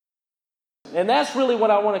And that's really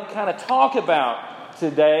what I want to kind of talk about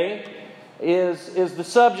today is the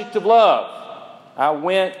subject of love. I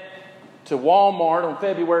went to Walmart on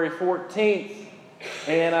February 14th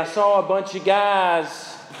and I saw a bunch of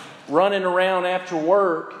guys running around after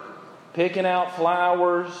work, picking out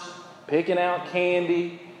flowers, picking out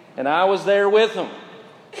candy, and I was there with them,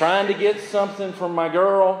 trying to get something from my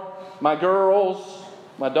girls, my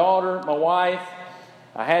daughter, my wife.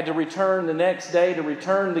 I had to return the next day to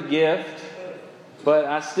return the gift, but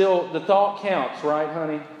the thought counts, right,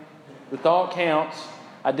 honey? The thought counts.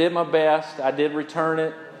 I did my best. I did return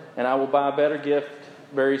it, and I will buy a better gift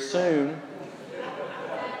very soon.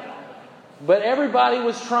 But everybody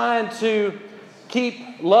was trying to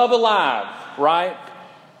keep love alive, right?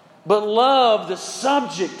 But love, the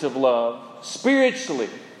subject of love, spiritually,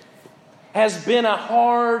 has been a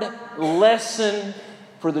hard lesson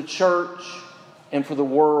for the church and for the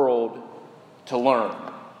world to learn.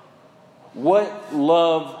 What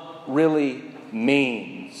love really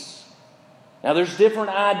means. Now, there's different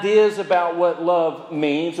ideas about what love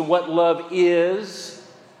means and what love is.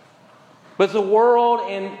 But the world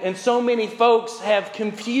and so many folks have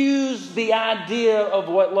confused the idea of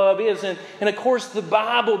what love is. And of course, the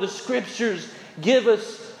Bible, the Scriptures, give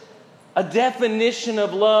us a definition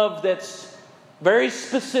of love that's very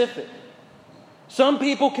specific. Some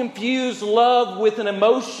people confuse love with an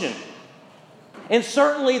emotion. And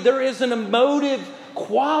certainly there is an emotive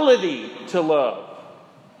quality to love.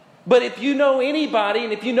 But if you know anybody,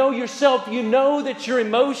 and if you know yourself, you know that your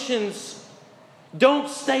emotions don't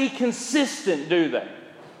stay consistent, do they?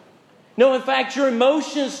 No, in fact, your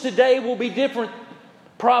emotions today will be different,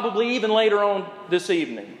 probably even later on this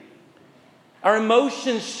evening. Our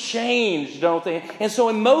emotions change, don't they? And so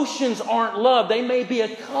emotions aren't love. They may be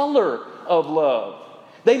a color of love.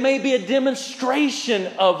 They may be a demonstration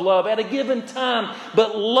of love at a given time.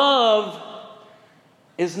 But love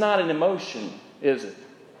is not an emotion, is it?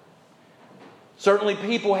 Certainly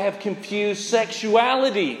people have confused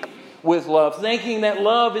sexuality with love, thinking that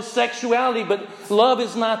love is sexuality, but love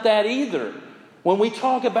is not that either. When we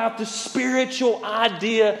talk about the spiritual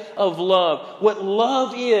idea of love, what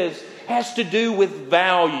love is has to do with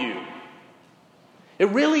value. It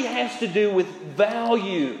really has to do with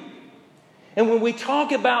value. And when we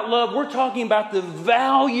talk about love, we're talking about the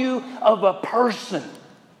value of a person.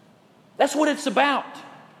 That's what it's about.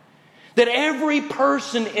 That every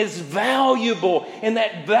person is valuable, and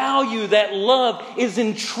that value, that love, is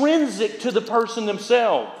intrinsic to the person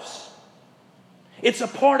themselves. It's a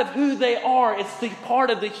part of who they are. It's the part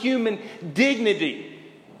of the human dignity.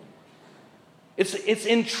 It's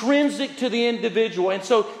intrinsic to the individual. And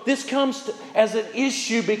so this comes as an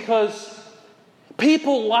issue because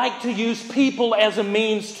people like to use people as a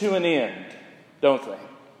means to an end, don't they?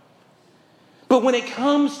 But when it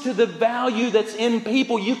comes to the value that's in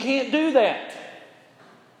people, you can't do that.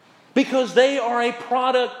 Because they are a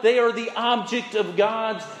product, they are the object of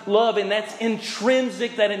God's love, and that's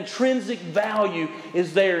intrinsic, that intrinsic value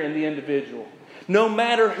is there in the individual. No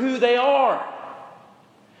matter who they are,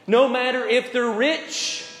 no matter if they're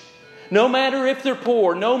rich, no matter if they're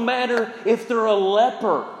poor, no matter if they're a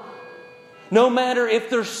leper, no matter if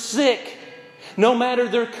they're sick, no matter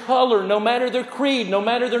their color, no matter their creed, no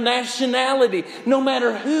matter their nationality, no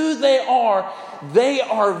matter who they are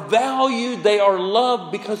valued, they are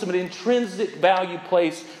loved because of an intrinsic value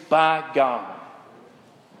placed by God.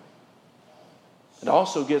 It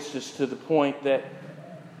also gets us to the point that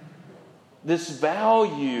this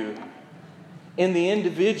value in the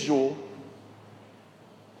individual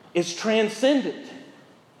is transcendent.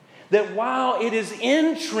 That while it is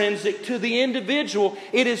intrinsic to the individual,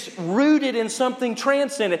 it is rooted in something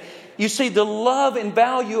transcendent. You see, the love and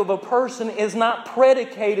value of a person is not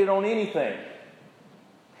predicated on anything.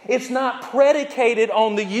 It's not predicated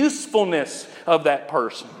on the usefulness of that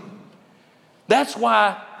person. That's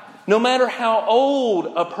why no matter how old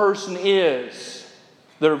a person is,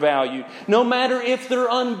 they're valued. No matter if they're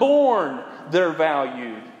unborn, they're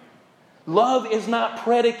valued. Love is not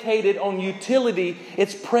predicated on utility,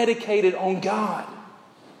 it's predicated on God.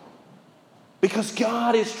 Because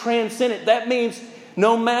God is transcendent. That means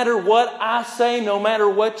no matter what I say, no matter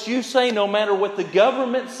what you say, no matter what the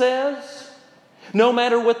government says, no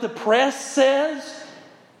matter what the press says,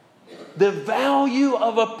 the value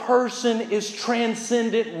of a person is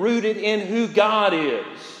transcendent, rooted in who God is.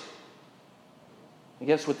 And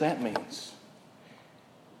guess what that means?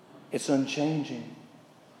 It's unchanging.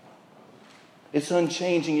 It's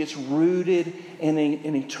unchanging. It's rooted in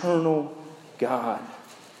an eternal God.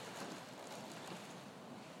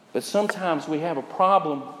 But sometimes we have a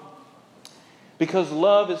problem because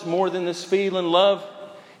love is more than this feeling. Love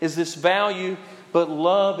is this value, but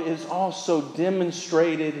love is also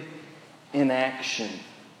demonstrated in action,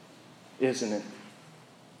 isn't it?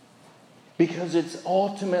 Because it's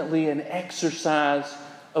ultimately an exercise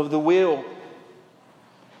of the will.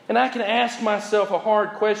 And I can ask myself a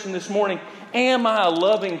hard question this morning. Am I a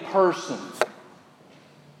loving person?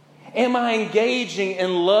 Am I engaging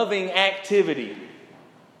in loving activity?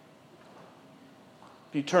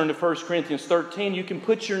 If you turn to 1 Corinthians 13, you can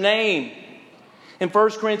put your name in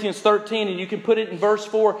 1 Corinthians 13, and you can put it in verse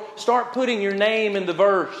 4. Start putting your name in the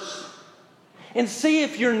verse. And see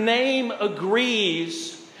if your name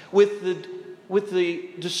agrees with the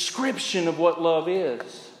description of what love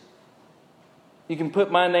is. You can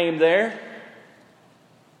put my name there.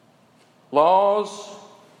 Laws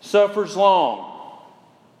suffers long.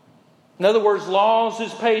 In other words, Laws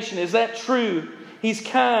is patient. Is that true? He's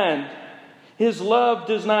kind. His love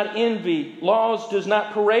does not envy. Laws does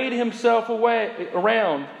not parade himself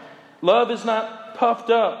around. Love is not puffed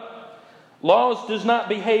up. Laws does not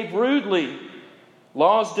behave rudely.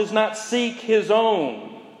 Laws does not seek his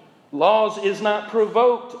own. Laws is not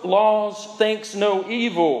provoked. Laws thinks no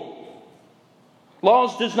evil.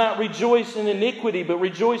 Laws does not rejoice in iniquity, but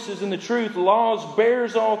rejoices in the truth. Laws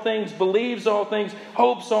bears all things, believes all things,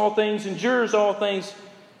 hopes all things, endures all things.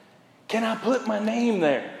 Can I put my name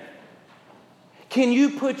there? Can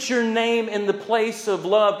you put your name in the place of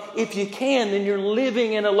love? If you can, then you're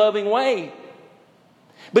living in a loving way.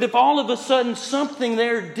 But if all of a sudden something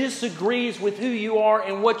there disagrees with who you are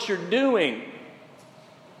and what you're doing,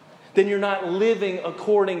 then you're not living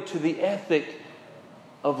according to the ethic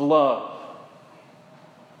of love.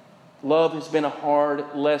 Love has been a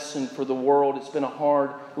hard lesson for the world. It's been a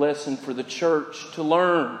hard lesson for the church to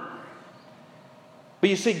learn. But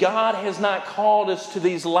you see, God has not called us to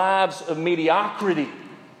these lives of mediocrity.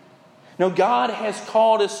 No, God has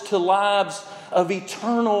called us to lives of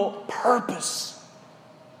eternal purpose.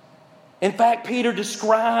 In fact, Peter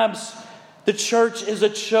describes the church as a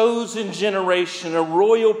chosen generation, a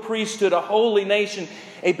royal priesthood, a holy nation,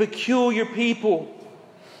 a peculiar people.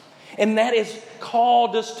 And that has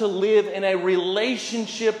called us to live in a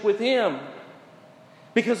relationship with Him.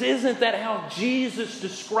 Because isn't that how Jesus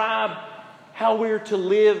described how we're to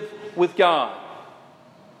live with God?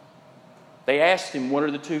 They asked Him, what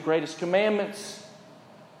are the two greatest commandments?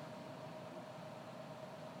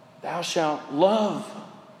 Thou shalt love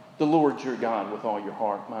the Lord your God with all your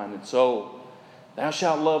heart, mind, and soul. Thou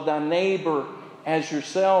shalt love thy neighbor as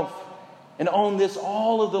yourself. And on this,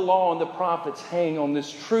 all of the law and the prophets hang on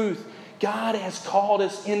this truth. God has called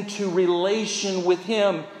us into relation with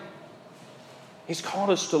Him. He's called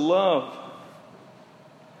us to love.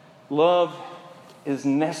 Love is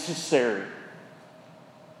necessary.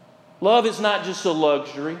 Love is not just a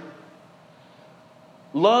luxury.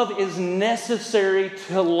 Love is necessary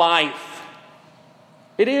to life.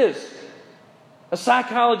 It is. A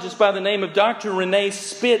psychologist by the name of Dr. Renee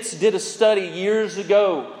Spitz did a study years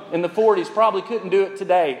ago in the 40s. Probably couldn't do it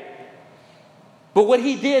today. But what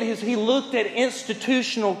he did is he looked at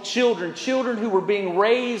institutional children who were being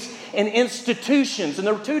raised in institutions. And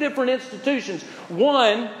there were two different institutions.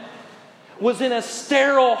 One was in a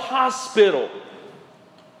sterile hospital.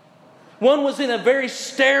 One was in a very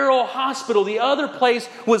sterile hospital. The other place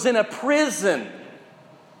was in a prison.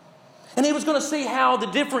 And he was going to see how the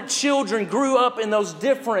different children grew up in those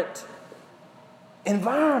different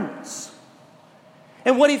environments.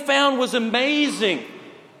 And what he found was amazing.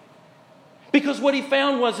 Because what he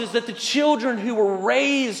found is that the children who were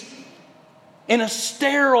raised in a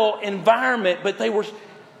sterile environment, but they weren't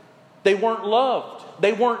loved.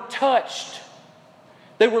 They weren't touched.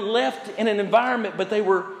 They were left in an environment, but they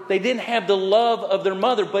didn't have the love of their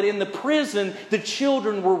mother. But in the prison, the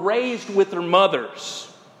children were raised with their mothers.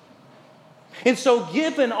 And so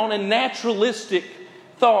given on a naturalistic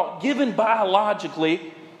thought, given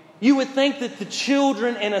biologically, you would think that the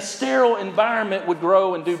children in a sterile environment would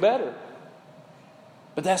grow and do better.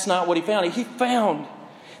 But that's not what he found. He found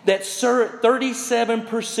that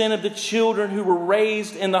 37% of the children who were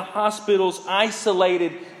raised in the hospitals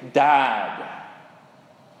isolated died.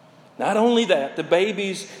 Not only that, the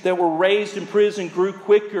babies that were raised in prison grew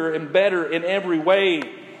quicker and better in every way.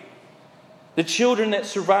 The children that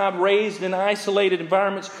survived raised in isolated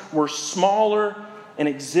environments were smaller and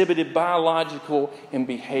exhibited biological and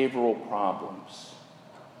behavioral problems.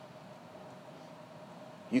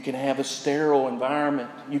 You can have a sterile environment.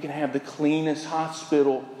 You can have the cleanest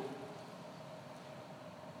hospital.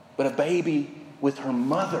 But a baby with her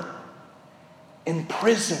mother in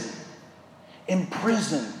prison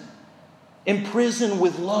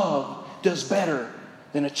with love does better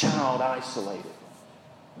than a child isolated.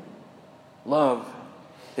 Love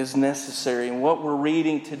is necessary. And what we're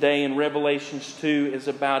reading today in Revelations 2 is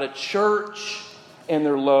about a church and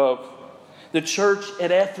their love. The church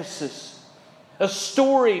at Ephesus, a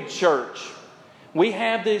storied church. We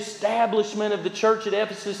have the establishment of the church at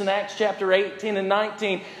Ephesus in Acts chapter 18 and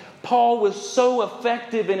 19. Paul was so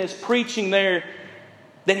effective in his preaching there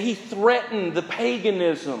that he threatened the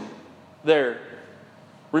paganism there.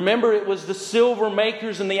 Remember, it was the silver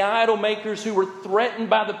makers and the idol makers who were threatened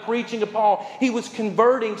by the preaching of Paul. He was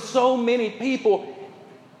converting so many people.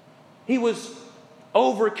 He was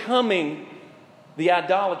overcoming the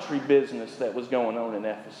idolatry business that was going on in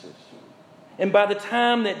Ephesus. And by the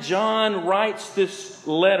time that John writes this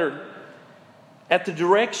letter, at the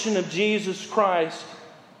direction of Jesus Christ,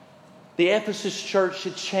 the Ephesus church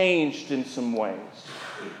had changed in some ways.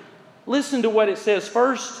 Listen to what it says.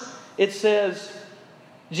 First, it says,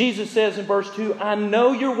 Jesus says in verse 2, I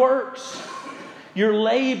know your works, your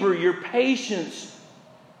labor, your patience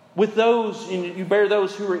with those, and you bear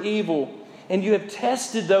those who are evil, and you have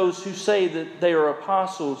tested those who say that they are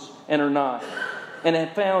apostles and are not, and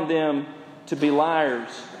have found them to be liars.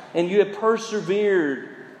 And you have persevered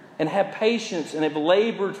and have patience and have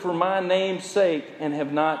labored for my name's sake and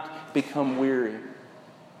have not become weary.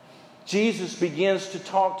 Jesus begins to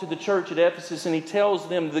talk to the church at Ephesus, and he tells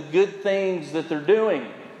them the good things that they're doing.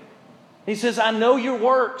 He says, I know your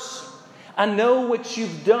works. I know what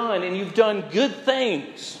you've done, and you've done good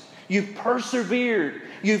things. You've persevered.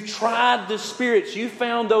 You've tried the spirits. You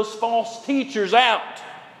found those false teachers out.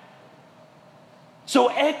 So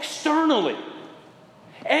externally,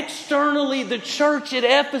 the church at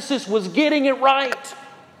Ephesus was getting it right.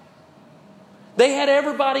 They had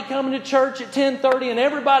everybody coming to church at 10:30 and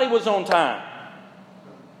everybody was on time.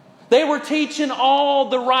 They were teaching all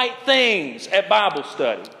the right things at Bible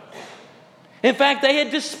study. In fact, they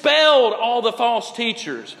had dispelled all the false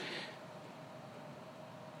teachers.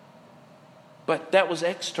 But that was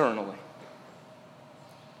externally.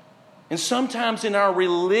 And sometimes in our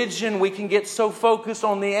religion, we can get so focused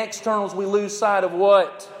on the externals, we lose sight of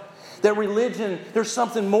what? That religion, there's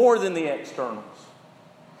something more than the externals.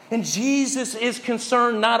 And Jesus is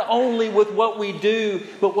concerned not only with what we do,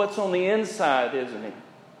 but what's on the inside, isn't he?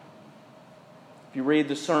 If you read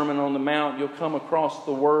the Sermon on the Mount, you'll come across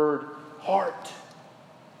the word heart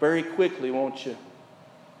very quickly, won't you?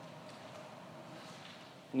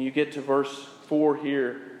 And you get to verse 4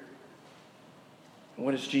 here.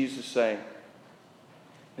 What does Jesus say?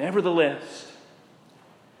 Nevertheless,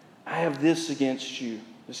 I have this against you.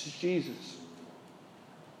 This is Jesus.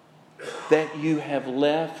 That you have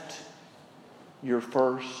left your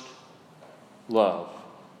first love.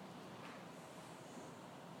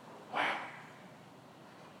 Wow.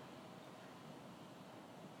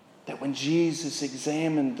 That when Jesus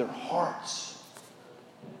examined their hearts,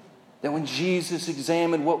 that when Jesus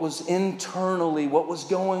examined what was internally, what was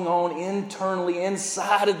going on internally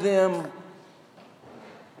inside of them,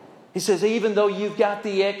 he says, even though you've got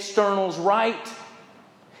the externals right,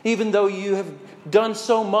 even though you have done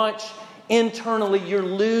so much internally, you're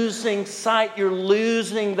losing sight, you're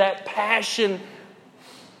losing that passion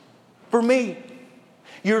for me.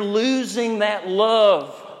 You're losing that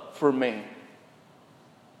love for me.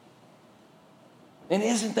 And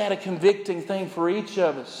isn't that a convicting thing for each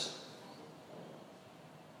of us?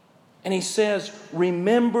 And he says,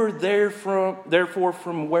 remember therefore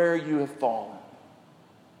from where you have fallen.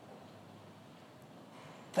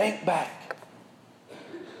 Think back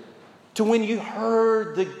to when you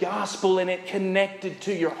heard the gospel and it connected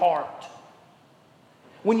to your heart.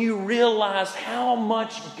 When you realized how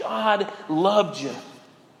much God loved you.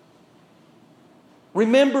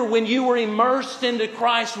 Remember when you were immersed into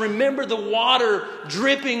Christ. Remember the water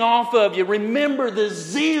dripping off of you. Remember the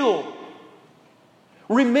zeal.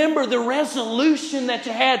 Remember the resolution that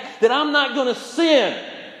you had that I'm not going to sin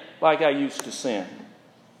like I used to sin.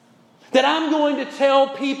 That I'm going to tell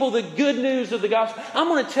people the good news of the gospel. I'm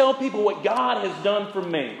going to tell people what God has done for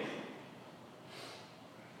me.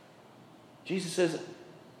 Jesus says,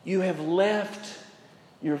 you have left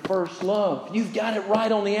your first love. You've got it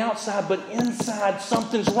right on the outside, but inside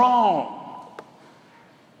something's wrong.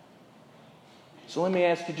 So let me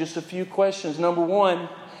ask you just a few questions. Number one,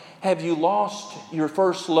 have you lost your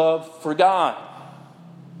first love for God?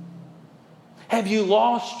 Have you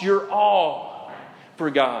lost your awe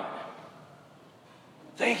for God?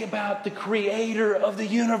 Think about the creator of the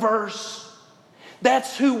universe.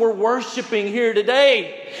 That's who we're worshiping here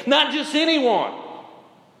today. Not just anyone.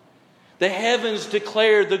 The heavens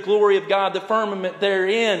declare the glory of God, the firmament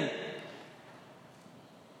therein.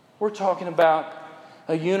 We're talking about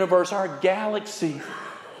a universe, our galaxy.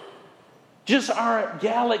 Just our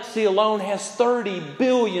galaxy alone has 30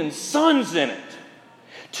 billion suns in it.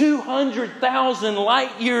 200,000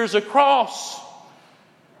 light years across.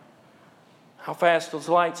 How fast is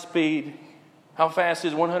light speed? How fast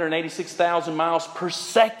is 186,000 miles per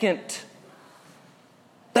second?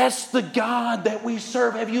 That's the God that we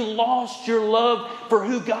serve. Have you lost your love for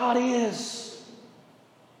who God is?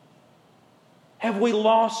 Have we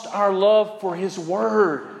lost our love for His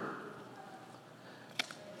Word?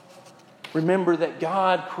 Remember that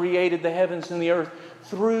God created the heavens and the earth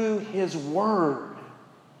through His Word.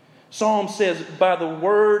 Psalm says, by the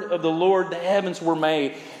word of the Lord the heavens were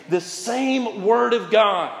made. The same Word of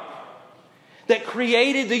God that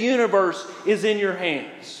created the universe is in your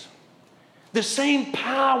hands. The same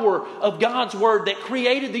power of God's Word that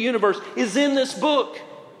created the universe is in this book.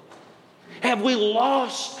 Have we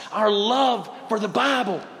lost our love for the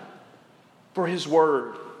Bible, for His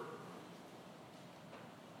Word?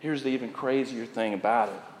 Here's the even crazier thing about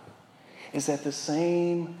it, is that the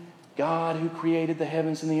same God who created the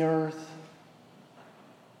heavens and the earth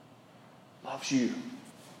loves you.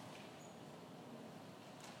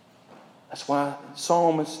 That's why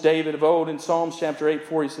Psalmist David of old in Psalms chapter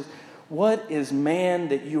 8:4, he says, what is man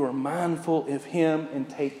that you are mindful of him and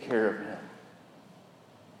take care of him?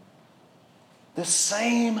 The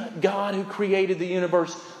same God who created the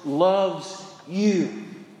universe loves you,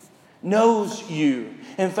 knows you.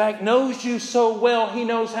 In fact, knows you so well, He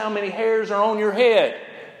knows how many hairs are on your head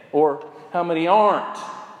or how many aren't.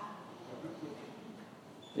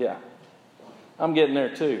 Yeah, I'm getting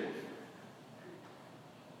there too.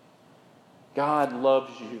 God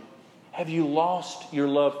loves you. Have you lost your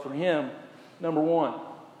love for Him? Number one.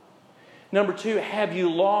 Number two, have you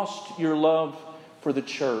lost your love for the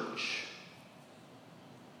church?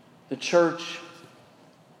 The church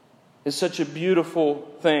is such a beautiful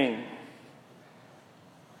thing.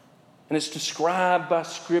 And it's described by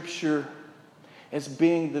Scripture as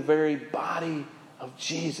being the very body of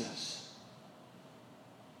Jesus.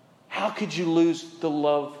 How could you lose the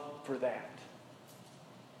love for that?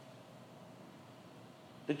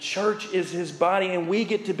 The church is His body, and we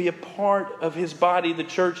get to be a part of His body, the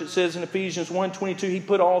church. It says in Ephesians 1:22, He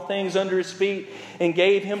put all things under His feet and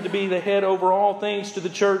gave Him to be the head over all things to the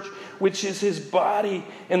church, which is His body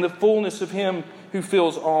and the fullness of Him who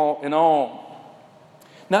fills all in all.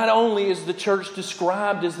 Not only is the church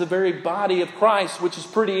described as the very body of Christ, which is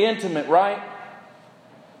pretty intimate, right?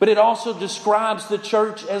 But it also describes the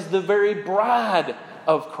church as the very bride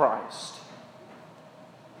of Christ.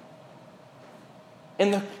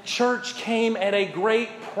 And the church came at a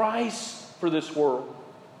great price for this world.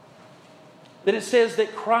 That it says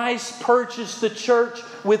that Christ purchased the church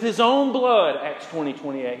with His own blood, Acts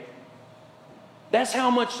 20:28. That's how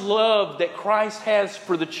much love that Christ has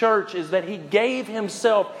for the church, is that He gave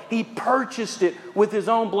Himself. He purchased it with His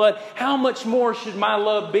own blood. How much more should my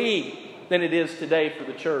love be than it is today for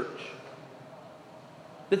the church?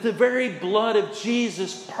 That the very blood of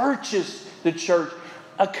Jesus purchased the church.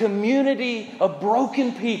 A community of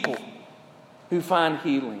broken people who find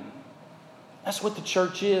healing. That's what the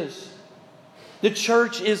church is. The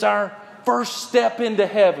church is our first step into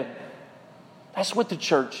heaven. That's what the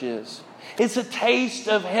church is. It's a taste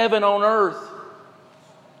of heaven on earth,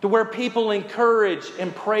 to where people encourage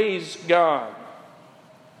and praise God.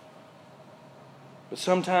 But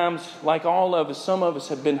sometimes, like all of us, some of us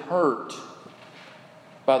have been hurt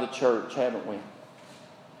by the church, haven't we?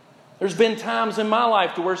 There's been times in my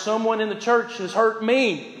life to where someone in the church has hurt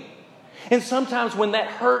me. And sometimes when that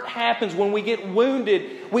hurt happens, when we get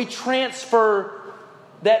wounded, we transfer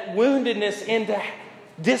that woundedness into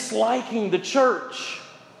disliking the church.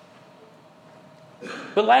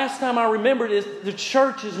 But last time I remembered is the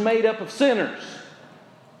church is made up of sinners,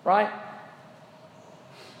 right?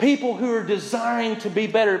 People who are desiring to be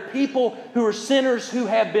better. People who are sinners who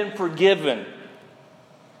have been forgiven.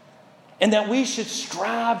 And that we should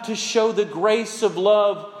strive to show the grace of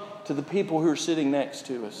love to the people who are sitting next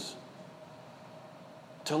to us.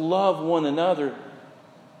 To love one another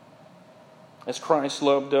as Christ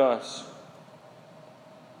loved us.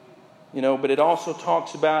 But it also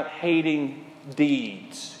talks about hating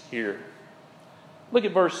deeds here. Look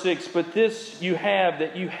at verse 6. But this you have,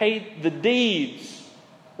 that you hate the deeds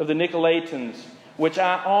of the Nicolaitans, which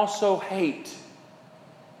I also hate.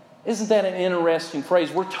 Isn't that an interesting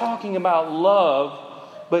phrase? We're talking about love,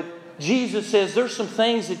 but Jesus says there's some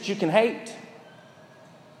things that you can hate.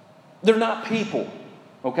 They're not people,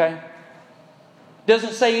 okay?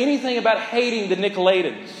 Doesn't say anything about hating the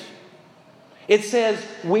Nicolaitans. It says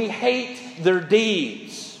we hate their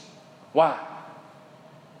deeds. Why?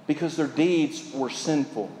 Because their deeds were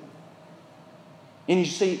sinful. And you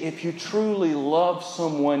see, if you truly love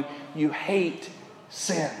someone, you hate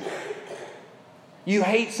sin. You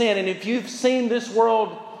hate sin. And if you've seen this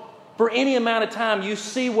world for any amount of time, you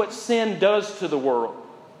see what sin does to the world.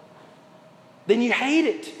 Then you hate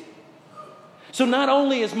it. So not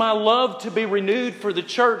only is my love to be renewed for the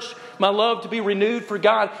church, my love to be renewed for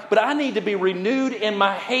God, but I need to be renewed in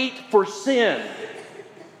my hate for sin.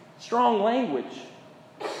 Strong language.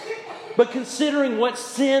 But considering what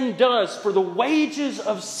sin does, for the wages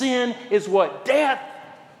of sin is what? Death.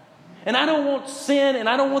 And I don't want sin and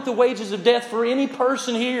I don't want the wages of death for any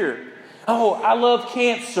person here. Oh, I love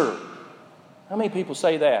cancer. How many people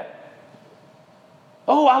say that?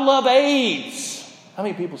 Oh, I love AIDS. How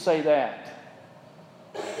many people say that?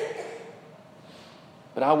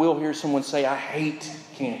 But I will hear someone say, I hate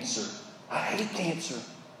cancer. I hate cancer.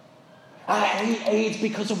 I hate AIDS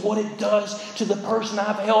because of what it does to the person.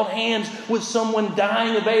 I've held hands with someone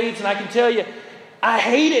dying of AIDS, and I can tell you, I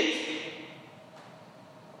hate it.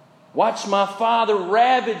 Watch my father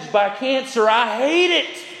ravaged by cancer. I hate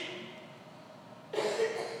it.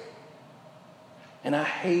 And I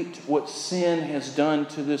hate what sin has done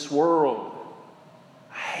to this world.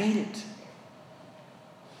 I hate it.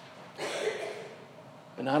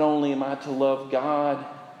 But not only am I to love God,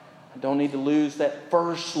 I don't need to lose that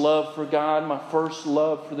first love for God, my first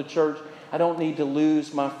love for the church. I don't need to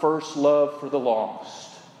lose my first love for the lost.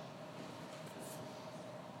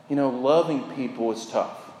 You know, loving people is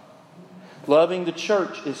tough. Loving the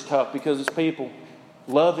church is tough because it's people.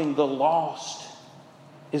 Loving the lost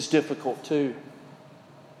is difficult too.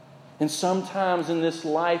 And sometimes in this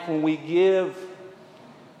life when we give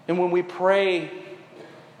and when we pray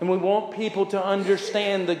and we want people to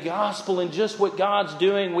understand the gospel and just what God's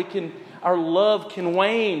doing, our love can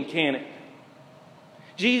wane, can it?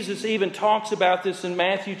 Jesus even talks about this in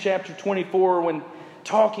Matthew chapter 24 when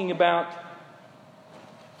talking about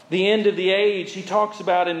the end of the age. He talks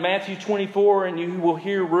about in Matthew 24, and you will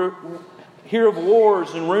hear of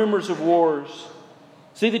wars and rumors of wars.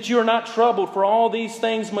 See that you are not troubled, for all these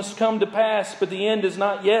things must come to pass, but the end is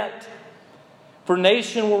not yet. For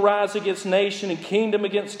nation will rise against nation and kingdom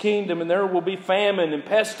against kingdom, and there will be famine and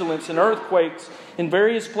pestilence and earthquakes in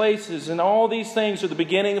various places, and all these things are the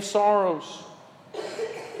beginning of sorrows.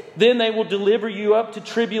 Then they will deliver you up to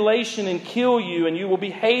tribulation and kill you, and you will be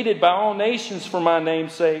hated by all nations for my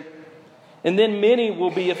name's sake. And then many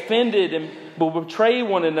will be offended and will betray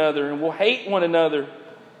one another and will hate one another.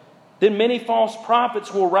 Then many false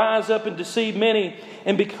prophets will rise up and deceive many,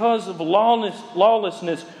 and because of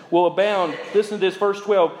lawlessness will abound. Listen to this, verse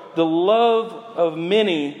 12. The love of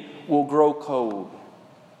many will grow cold.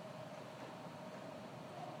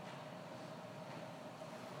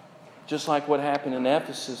 Just like what happened in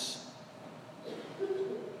Ephesus.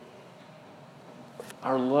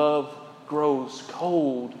 Our love grows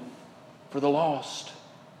cold for the lost.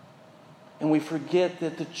 And we forget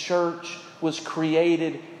that the church was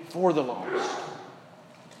created for the lost.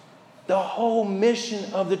 The whole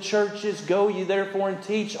mission of the church is go ye therefore and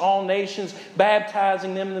teach all nations,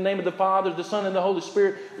 baptizing them in the name of the Father, the Son, and the Holy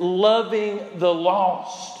Spirit, loving the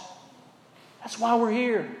lost. That's why we're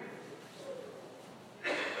here.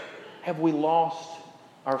 Have we lost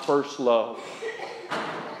our first love?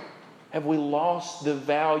 Have we lost the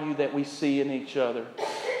value that we see in each other?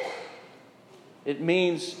 It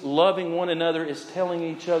means loving one another is telling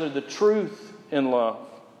each other the truth in love,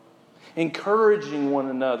 encouraging one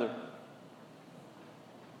another,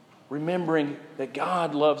 remembering that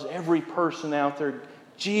God loves every person out there.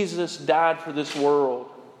 Jesus died for this world.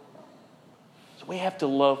 So we have to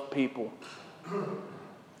love people.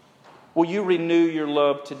 Will you renew your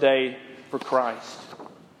love today for Christ?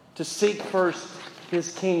 To seek first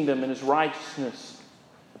His kingdom and His righteousness.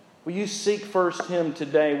 Will you seek first Him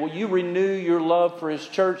today? Will you renew your love for His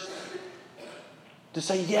church? To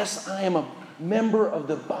say, yes, I am a member of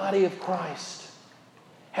the body of Christ.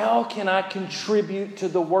 How can I contribute to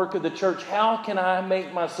the work of the church? How can I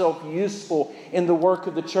make myself useful in the work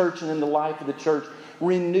of the church and in the life of the church?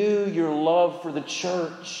 Renew your love for the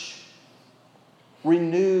church.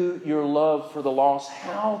 Renew your love for the lost.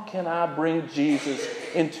 How can I bring Jesus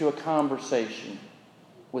into a conversation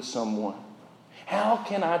with someone? How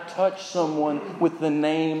can I touch someone with the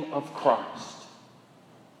name of Christ?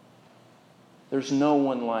 There's no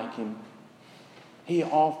one like Him. He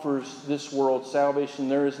offers this world salvation.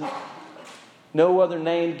 There is no other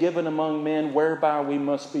name given among men whereby we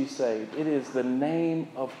must be saved. It is the name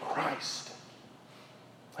of Christ.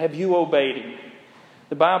 Have you obeyed Him?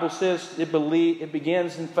 The Bible says it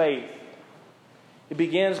begins in faith. It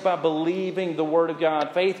begins by believing the Word of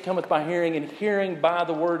God. Faith cometh by hearing, and hearing by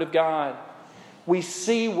the Word of God. we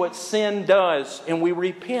see what sin does and we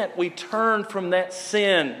repent. We turn from that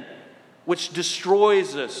sin which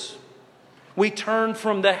destroys us. We turn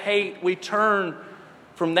from the hate. We turn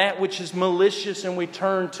from that which is malicious and we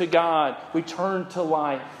turn to God. We turn to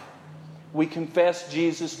life. We confess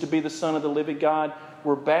Jesus to be the Son of the living God.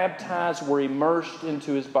 We're baptized. We're immersed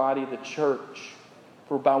into His body, the church.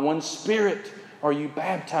 For by one Spirit are you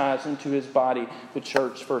baptized into His body, the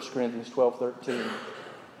church, 1 Corinthians 12:13.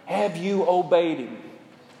 Have you obeyed Him?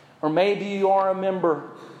 Or maybe you are a member,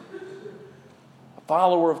 a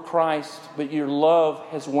follower of Christ, but your love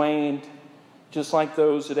has waned, just like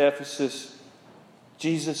those at Ephesus.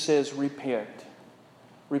 Jesus says, repent.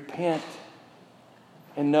 Repent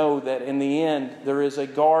and know that in the end there is a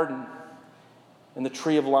garden and the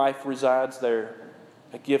tree of life resides there,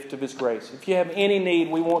 a gift of His grace. If you have any need,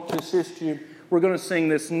 we want to assist you. We're going to sing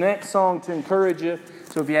this next song to encourage you.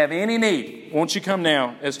 So if you have any need, won't you come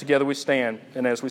now as together we stand and as we